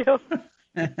 Thank you.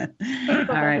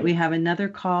 All right, we have another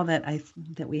call that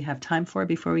we have time for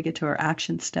before we get to our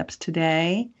action steps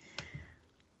today.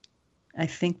 I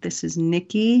think this is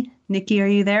Nikki. Nikki, are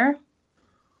you there?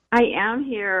 I am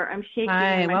here. I'm shaking.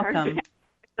 Hi, my welcome. Heart. I'm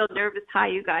so nervous. Hi,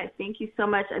 you guys. Thank you so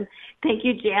much. And thank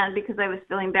you, Jan, because I was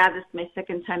feeling bad. This is my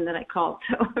second time that I called,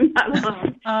 so I'm not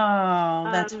alone. Oh,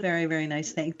 that's very, very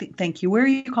nice. Thank you. Where are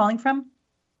you calling from?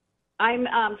 I'm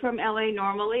from LA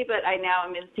normally, but I now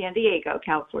am in San Diego,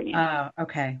 California. Oh,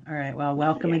 okay. All right. Well,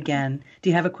 welcome again.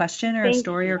 Do you have a question or a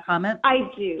story or comment?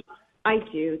 I do.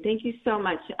 Thank you so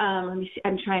much. Let me see.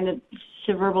 I'm trying to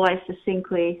verbalize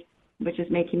succinctly, which is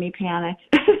making me panic.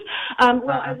 I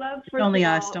love first only of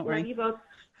all, us. Don't worry. You both.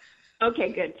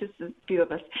 Okay, good. Just a few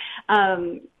of us.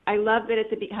 I love that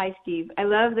hi, Steve. I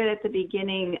love that at the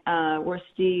beginning where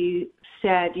Steve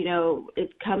said,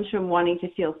 it comes from wanting to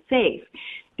feel safe.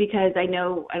 Because I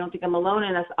don't think I'm alone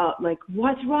in us, like,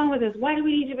 what's wrong with us? Why do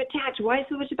we need to attach? Why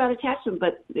so much about attachment?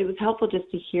 But it was helpful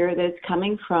just to hear that it's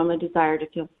coming from a desire to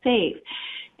feel safe.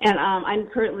 And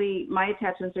my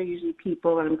attachments are usually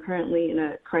people, and I'm currently in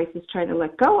a crisis trying to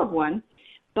let go of one.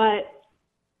 But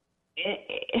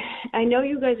I know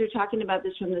you guys are talking about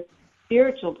this from the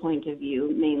spiritual point of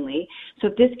view mainly. So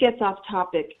if this gets off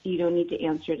topic, you don't need to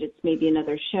answer it. It's maybe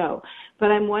another show.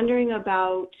 But I'm wondering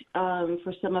about,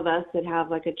 for some of us that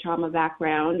have like a trauma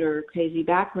background or a crazy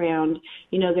background,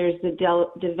 there's the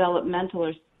developmental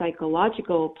or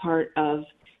psychological part of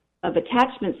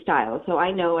attachment style. So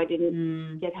I know I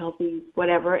didn't get healthy,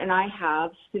 whatever, and I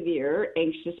have severe,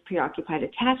 anxious, preoccupied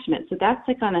attachment. So that's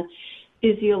like on a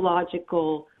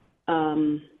physiological,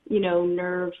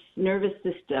 nervous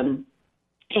system.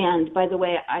 And by the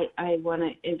way, I want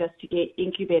to investigate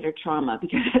incubator trauma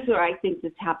because that's where I think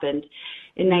this happened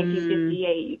in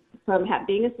 1958 from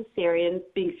being a cesarean,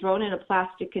 being thrown in a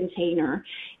plastic container.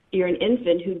 You're an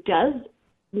infant who does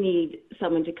need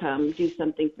someone to come do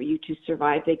something for you to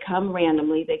survive. They come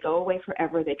randomly, they go away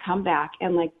forever, they come back,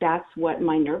 and like that's what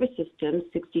my nervous system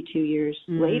 62 years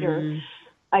later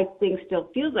I think still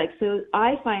feels like. So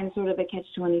I find sort of a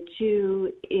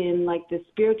catch-22 in like the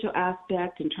spiritual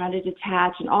aspect and trying to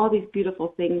detach and all these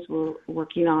beautiful things we're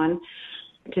working on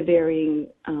to varying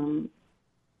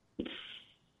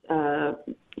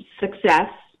success,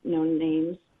 no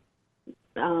names.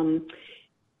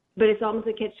 But it's almost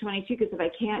a catch-22 because if I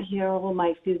can't heal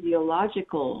my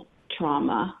physiological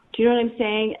trauma, do you know what I'm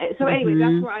saying? So anyway,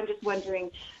 that's where I'm just wondering,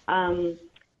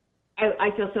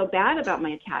 I feel so bad about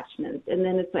my attachments. And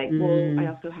then it's like, well, I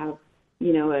also have,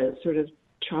 a sort of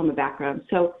trauma background.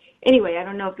 So anyway, I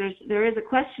don't know if there is a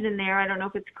question in there. I don't know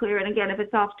if it's clear. And again, if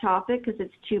it's off topic because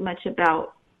it's too much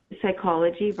about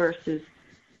psychology versus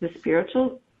the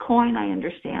spiritual coin, I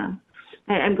understand.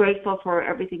 I'm grateful for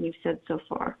everything you've said so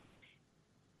far.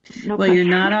 No well, you're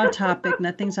not off topic.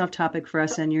 Nothing's off topic for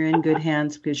us, and you're in good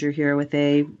hands because you're here with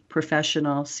a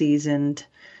professional, seasoned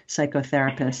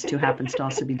psychotherapist who happens to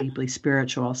also be deeply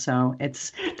spiritual. So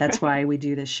that's why we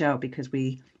do this show, because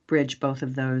we bridge both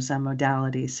of those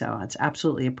modalities. So it's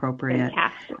absolutely appropriate.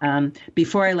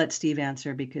 Before I let Steve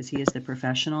answer, because he is the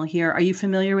professional here, are you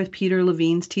familiar with Peter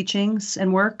Levine's teachings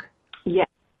and work? Yeah,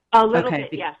 a little bit,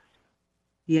 yes.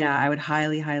 Yeah, I would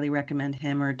highly, highly recommend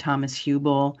him or Thomas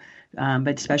Hubel,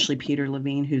 but especially Peter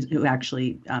Levine, who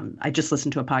actually, I just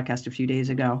listened to a podcast a few days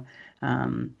ago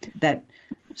that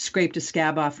scraped a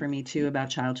scab off for me too about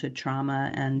childhood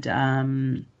trauma,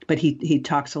 and but he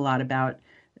talks a lot about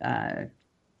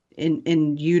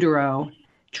in utero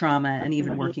trauma and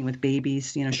even working with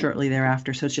babies, shortly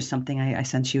thereafter. So it's just something I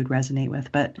sense you would resonate with.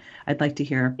 But I'd like to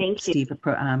hear Steve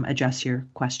address your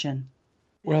question.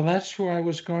 Well, that's who I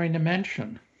was going to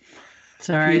mention.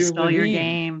 Sorry, I stole your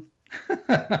game.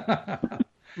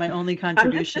 My only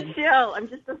contribution. I'm just a shill. I'm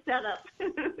just a setup.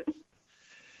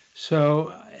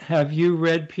 So, have you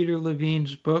read Peter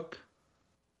Levine's book?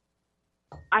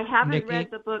 I haven't Nikki?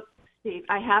 read the book, Steve.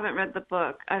 I haven't read the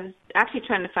book. I was actually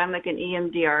trying to find like an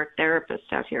EMDR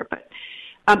therapist out here, but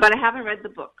I haven't read the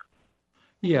book.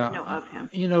 Yeah, I know of him.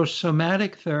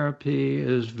 Somatic therapy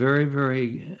is very,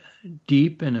 very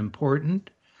deep and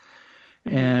important,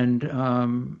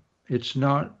 and it's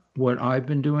not what I've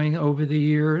been doing over the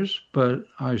years, but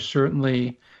I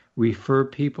certainly refer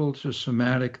people to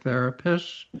somatic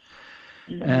therapists,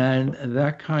 and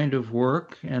that kind of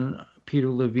work, and Peter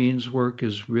Levine's work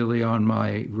is really on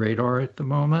my radar at the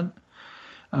moment.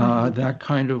 That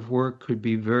kind of work could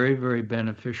be very, very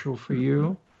beneficial for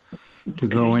you to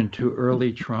go into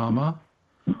early trauma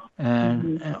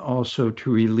and also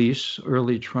to release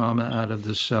early trauma out of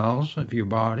the cells of your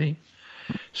body.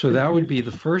 So that would be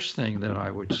the first thing that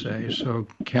I would say. So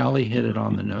Callie hit it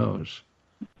on the nose.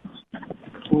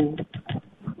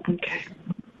 Okay.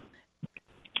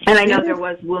 And I know there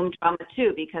was womb trauma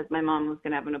too, because my mom was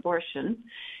going to have an abortion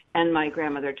and my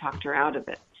grandmother talked her out of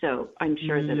it. So I'm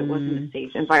sure that it wasn't a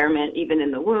safe environment, even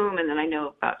in the womb. And then I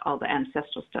know about all the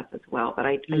ancestral stuff as well, but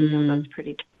I know that's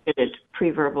pretty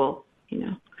pre-verbal,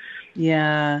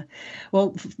 Yeah.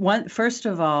 Well, first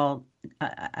of all,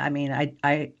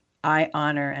 I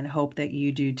honor and hope that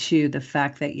you do too, the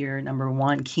fact that you're, number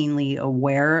one, keenly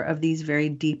aware of these very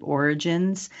deep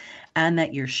origins and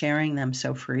that you're sharing them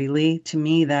so freely. To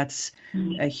me, that's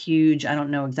a huge, I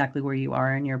don't know exactly where you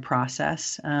are in your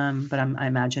process, but I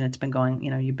imagine it's been going,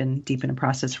 you've been deep in a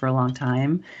process for a long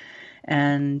time.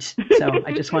 And so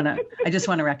I just want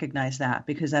to recognize that,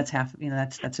 because that's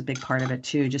that's a big part of it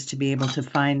too, just to be able to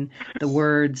find the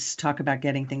words, talk about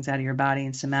getting things out of your body,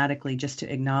 and somatically just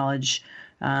to acknowledge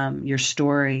your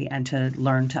story and to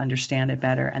learn to understand it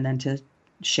better, and then to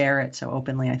share it so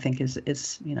openly, I think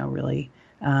is really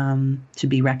to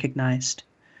be recognized.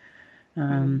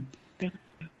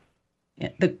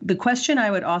 The question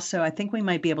I would also, I think we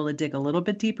might be able to dig a little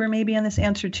bit deeper maybe on this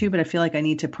answer too, but I feel like I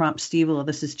need to prompt Steve. Well,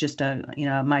 this is just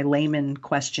my layman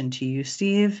question to you,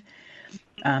 Steve,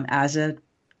 as a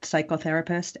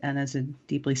psychotherapist and as a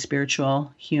deeply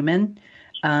spiritual human,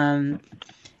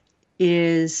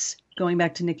 is going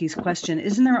back to Nikki's question,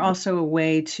 isn't there also a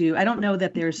way to, I don't know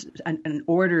that there's an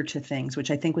order to things, which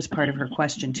I think was part of her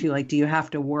question too. Like, do you have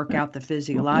to work out the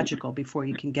physiological before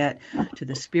you can get to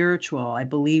the spiritual? I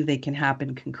believe they can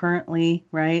happen concurrently,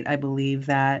 right? I believe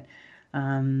that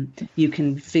you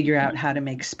can figure out how to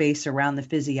make space around the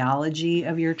physiology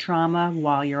of your trauma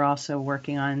while you're also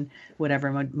working on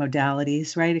whatever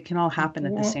modalities, right? It can all happen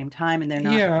at the same time, and they're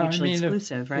not mutually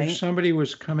exclusive, right? If somebody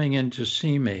was coming in to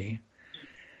see me,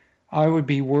 I would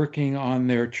be working on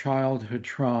their childhood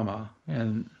trauma.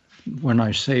 And when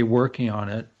I say working on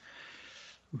it,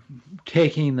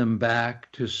 taking them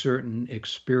back to certain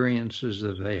experiences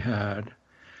that they had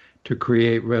to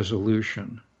create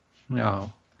resolution.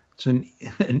 Now, it's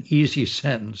an easy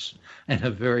sentence and a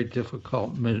very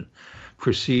difficult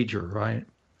procedure, right?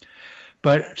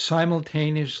 But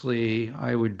simultaneously,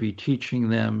 I would be teaching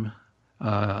them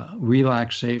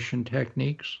relaxation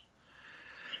techniques,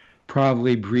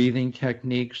 probably breathing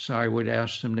techniques. I would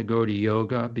ask them to go to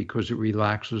yoga because it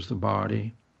relaxes the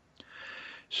body.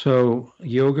 So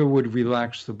yoga would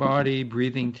relax the body,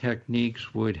 breathing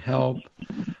techniques would help,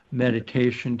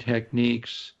 meditation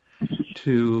techniques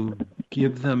to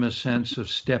give them a sense of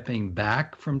stepping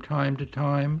back from time to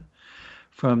time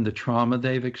from the trauma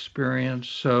they've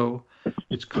experienced. So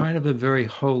it's kind of a very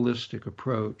holistic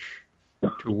approach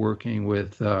to working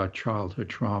with childhood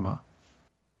trauma.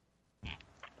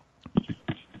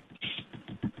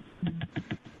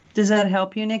 Does that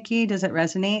help you, Nikki? Does it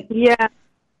resonate? Yeah.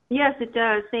 Yes, it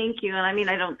does. Thank you. And I mean,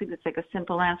 I don't think it's like a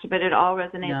simple answer, but it all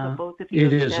resonates with both of you.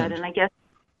 It isn't. Said. And I guess,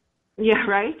 yeah,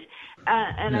 right?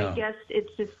 And No. I guess it's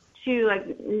just, too,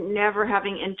 like never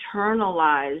having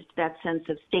internalized that sense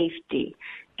of safety.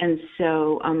 And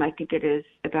so I think it is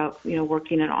about,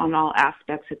 working it on all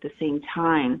aspects at the same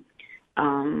time,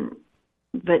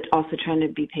 but also trying to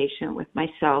be patient with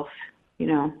myself,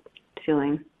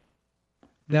 feeling.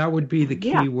 That would be the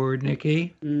key word,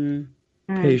 Nikki.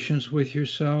 Patience with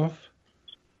yourself.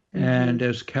 And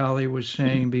as Callie was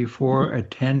saying before, a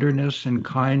tenderness and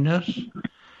kindness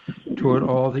toward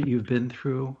all that you've been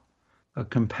through, a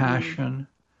compassion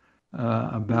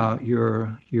about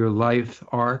your life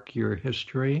arc, your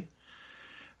history.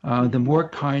 The more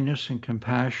kindness and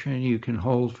compassion you can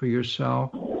hold for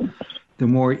yourself, the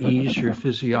more ease your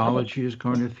physiology is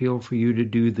going to feel for you to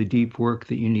do the deep work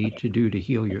that you need to do to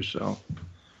heal yourself.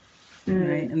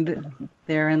 Right. And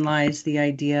therein lies the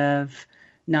idea of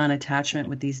non-attachment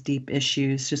with these deep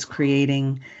issues, just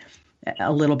creating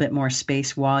a little bit more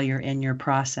space while you're in your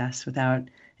process without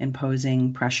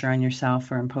imposing pressure on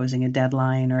yourself or imposing a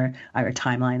deadline or a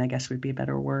timeline, I guess would be a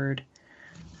better word.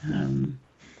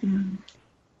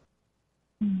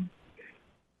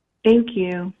 Thank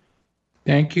you.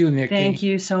 Thank you, Nikki. Thank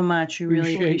you so much. We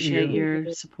really appreciate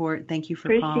your support. Thank you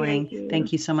for calling. You.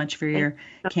 Thank you so much for your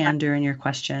candor and your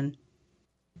question.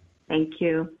 Thank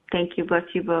you. Thank you. Bless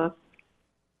you both.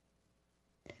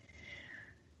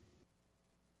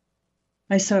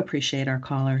 I so appreciate our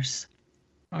callers.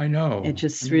 I know. It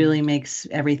just really makes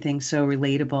everything so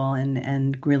relatable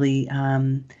and really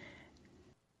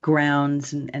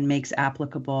grounds and makes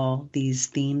applicable these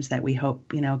themes that we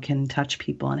hope, can touch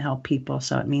people and help people.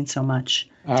 So it means so much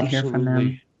to hear from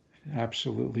them.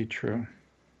 Absolutely true.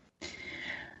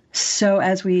 So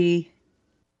as we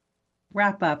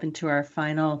wrap up into our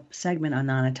final segment on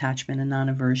non-attachment and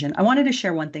non-aversion, I wanted to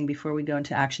share one thing before we go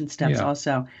into action steps.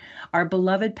 Also, our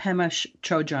beloved Pema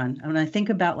Chodron. When I think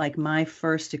about like my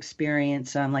first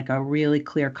experience on like a really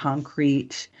clear,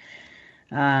 concrete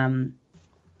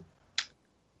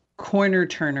corner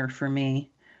turner for me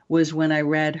was when I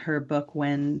read her book,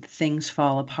 When Things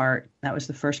Fall Apart. That was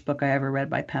the first book I ever read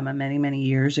by Pema many, many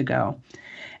years ago.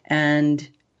 And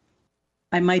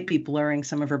I might be blurring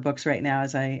some of her books right now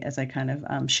as I kind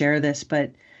of share this,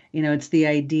 but it's the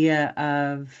idea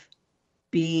of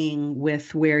being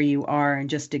with where you are and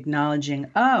just acknowledging,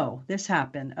 oh, this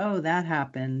happened, oh, that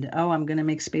happened, oh, I'm going to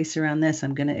make space around this,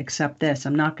 I'm going to accept this,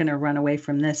 I'm not going to run away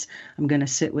from this, I'm going to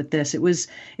sit with this. It was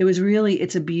really,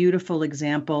 it's a beautiful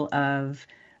example of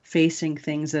facing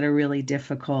things that are really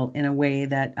difficult in a way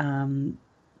that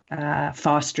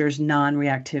fosters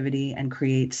non-reactivity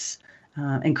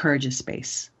and encourages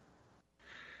space.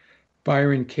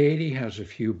 Byron Katie has a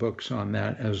few books on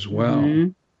that as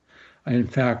well. In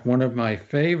fact, one of my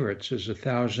favorites is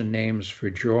 1,000 Names for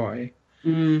Joy.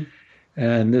 And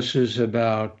this is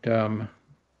about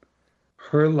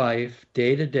her life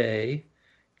day to day,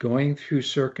 going through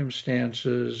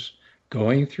circumstances,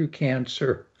 going through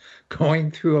cancer, going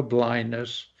through a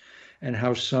blindness, and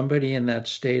how somebody in that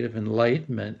state of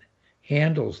enlightenment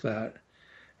handles that.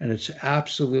 And it's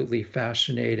absolutely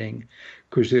fascinating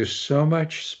because there's so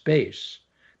much space,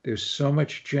 there's so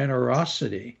much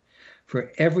generosity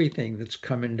for everything that's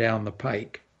coming down the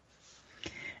pike.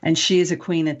 And she is a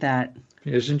queen at that.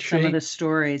 Isn't she? Some of the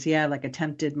stories, like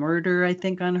attempted murder, I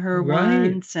think, on her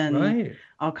once, and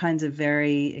all kinds of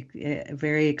very,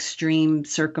 very extreme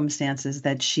circumstances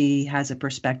that she has a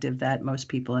perspective that most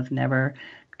people have never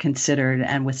considered,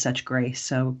 and with such grace.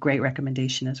 So great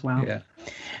recommendation as well. Yeah.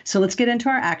 So let's get into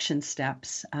our action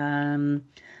steps.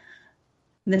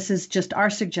 This is just our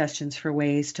suggestions for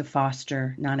ways to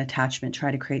foster non-attachment,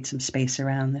 try to create some space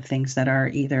around the things that are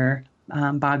either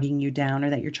bogging you down or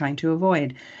that you're trying to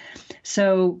avoid.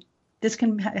 So this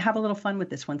can have a little fun with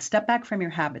this one. Step back from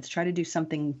your habits. Try to do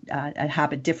something, a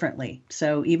habit differently.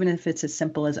 So even if it's as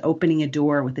simple as opening a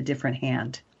door with a different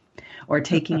hand or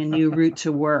taking a new route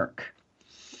to work.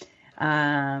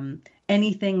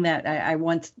 Anything that I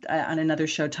once on another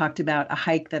show talked about a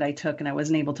hike that I took and I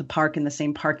wasn't able to park in the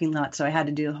same parking lot. So I had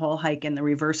to do the whole hike in the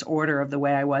reverse order of the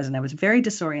way I was. And I was very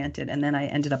disoriented. And then I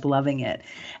ended up loving it.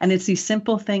 And it's these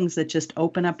simple things that just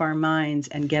open up our minds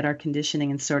and get our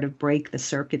conditioning and sort of break the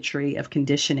circuitry of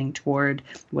conditioning toward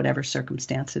whatever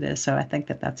circumstance it is. So I think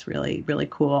that that's really, really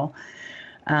cool.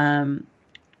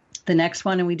 The next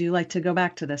one, and we do like to go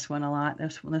back to this one a lot,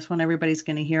 this one everybody's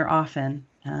going to hear often,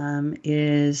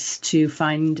 is to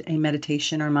find a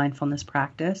meditation or mindfulness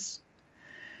practice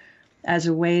as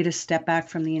a way to step back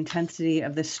from the intensity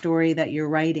of the story that you're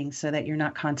writing so that you're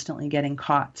not constantly getting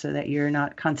caught, so that you're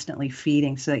not constantly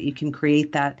feeding, so that you can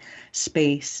create that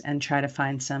space and try to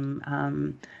find some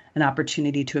an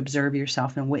opportunity to observe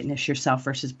yourself and witness yourself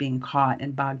versus being caught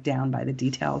and bogged down by the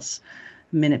details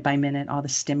minute by minute, all the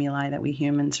stimuli that we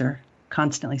humans are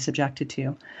constantly subjected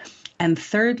to. And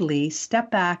thirdly,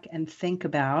 step back and think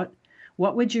about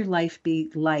what would your life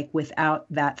be like without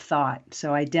that thought.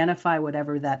 So identify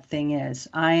whatever that thing is.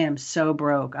 I am so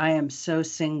broke. I am so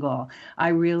single. I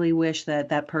really wish that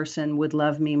that person would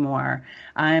love me more.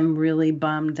 I'm really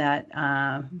bummed that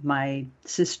my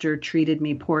sister treated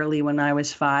me poorly when I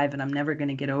was 5 and I'm never going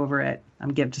to get over it.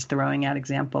 I'm just throwing out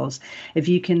examples. If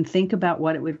you can think about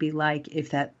what it would be like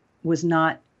if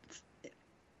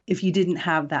you didn't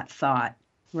have that thought,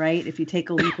 right? If you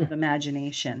take a leap of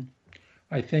imagination.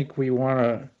 I think we want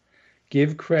to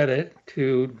give credit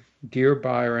to Dear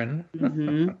Byron.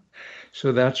 Mm-hmm.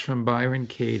 So that's from Byron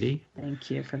Katie.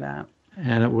 Thank you for that.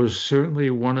 And it was certainly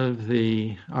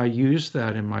I use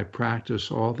that in my practice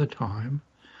all the time.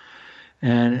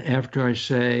 And after I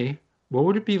say, what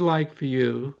would it be like for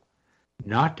you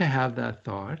not to have that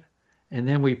thought? And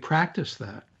then we practice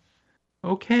that.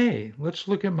 Okay, let's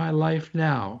look at my life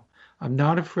now. I'm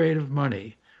not afraid of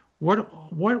money.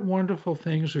 What wonderful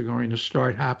things are going to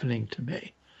start happening to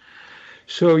me?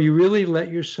 So you really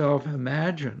let yourself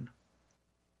imagine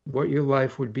what your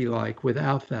life would be like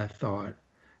without that thought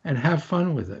and have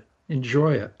fun with it.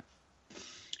 Enjoy it.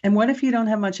 And what if you don't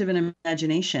have much of an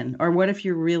imagination? Or what if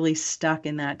you're really stuck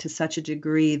in that to such a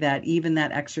degree that even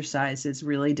that exercise is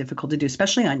really difficult to do,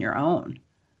 especially on your own?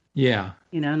 Yeah.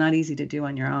 Not easy to do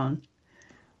on your own,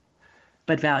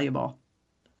 but valuable.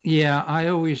 Yeah, I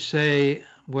always say,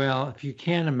 well, if you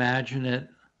can't imagine it,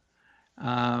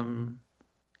 go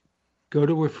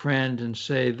to a friend and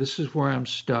say, this is where I'm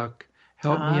stuck.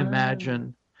 Help me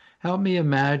imagine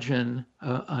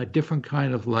a different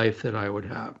kind of life that I would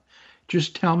have.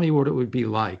 Just tell me what it would be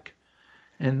like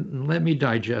and let me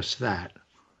digest that.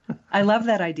 I love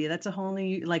that idea. That's a whole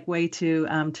new way to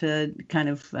kind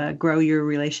of grow your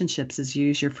relationships, is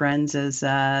use your friends as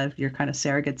your kind of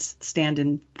surrogate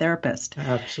stand-in therapist.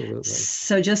 Absolutely.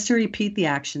 So just to repeat the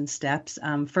action steps,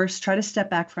 first try to step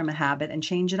back from a habit and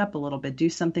change it up a little bit. Do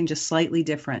something just slightly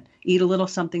different. Eat a little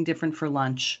something different for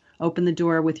lunch. Open the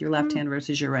door with your left hand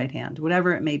versus your right hand,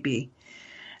 whatever it may be.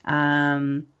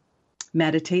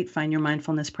 Meditate, find your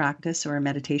mindfulness practice or a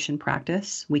meditation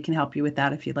practice. We can help you with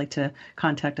that. If you'd like to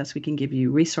contact us, we can give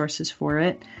you resources for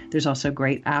it. There's also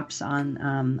great apps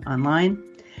online.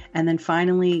 And then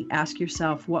finally, ask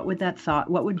yourself, what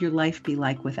would your life be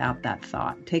like without that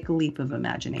thought? Take a leap of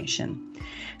imagination.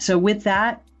 So with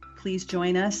that, please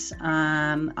join us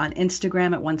on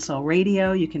Instagram at One Soul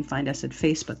Radio. You can find us at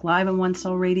Facebook Live on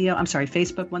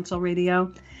Facebook One Soul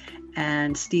Radio.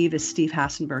 And Steve is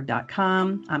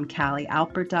stevehassenberg.com. I'm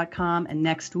CallieAlpert.com. And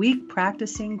next week,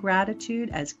 practicing gratitude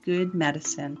as good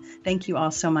medicine. Thank you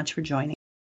all so much for joining.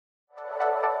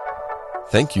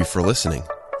 Thank you for listening.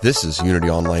 This is Unity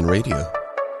Online Radio,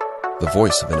 the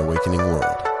voice of an awakening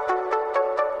world.